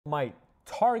My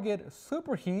target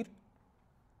superheat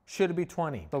should be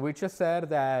 20. So we just said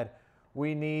that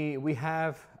we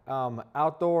have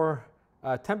outdoor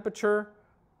temperature,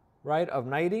 right, of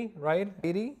 90, right,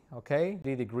 80, okay,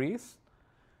 80 degrees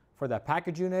for that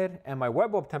package unit, and my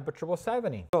wet bulb temperature was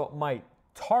 70. So my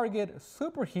target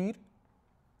superheat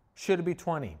should be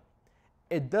 20.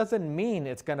 It doesn't mean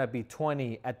it's gonna be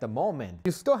 20 at the moment.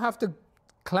 You still have to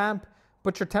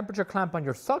put your temperature clamp on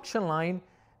your suction line,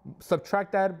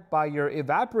 subtract that by your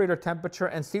evaporator temperature,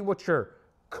 and see what your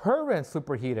current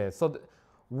superheat is. So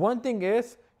one thing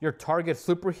is your target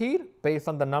superheat based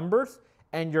on the numbers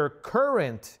and your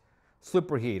current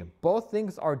superheat. Both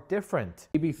things are different.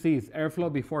 ABCs,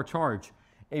 airflow before charge.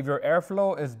 If your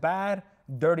airflow is bad,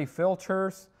 dirty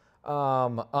filters,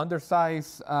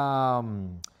 undersized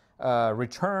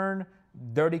return,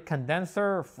 dirty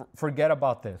condenser, forget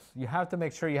about this. You have to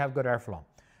make sure you have good airflow.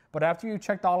 But after you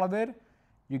checked all of it,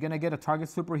 you're gonna get a target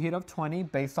superheat of 20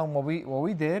 based on what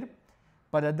we did,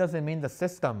 but that doesn't mean the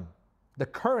system, the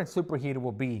current superheat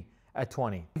will be at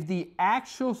 20. If the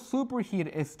actual superheat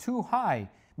is too high,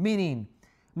 meaning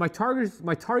my target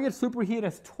superheat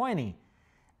is 20,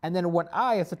 and then when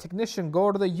I, as a technician,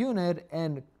 go to the unit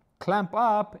and clamp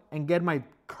up and get my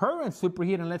current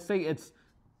superheat, and let's say it's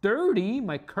 30,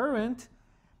 my current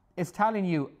is telling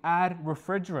you add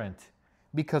refrigerant,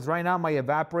 because right now my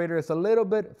evaporator is a little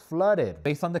bit flooded.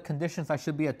 Based on the conditions, I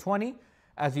should be at 20.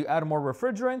 As you add more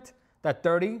refrigerant, that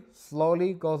 30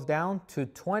 slowly goes down to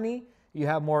 20. You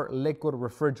have more liquid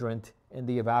refrigerant in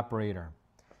the evaporator.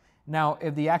 Now,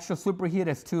 if the actual superheat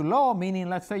is too low, meaning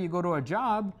let's say you go to a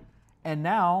job and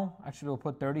now, actually we'll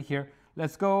put 30 here.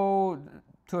 Let's go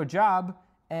to a job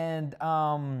and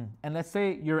let's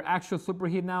say your actual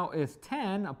superheat now is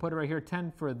 10. I'll put it right here,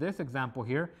 10 for this example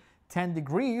here, 10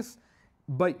 degrees.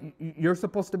 But you're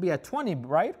supposed to be at 20,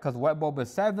 right? Because wet bulb is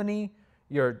 70,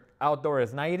 your outdoor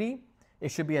is 90.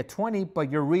 It should be at 20, but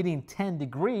you're reading 10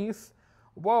 degrees.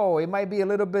 Whoa, it might be a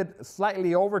little bit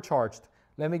slightly overcharged.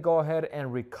 Let me go ahead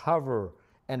and recover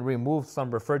and remove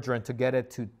some refrigerant to get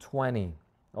it to 20,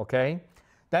 okay?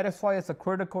 That is why it's a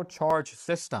critical charge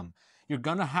system. You're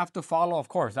gonna have to follow, of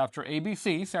course, after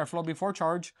ABC, airflow before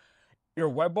charge, your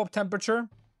wet bulb temperature,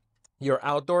 your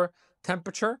outdoor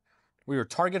temperature, where your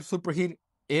target superheat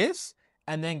is,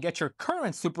 and then get your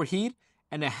current superheat,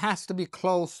 and it has to be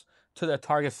close to the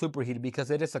target superheat because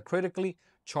it is a critically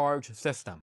charged system.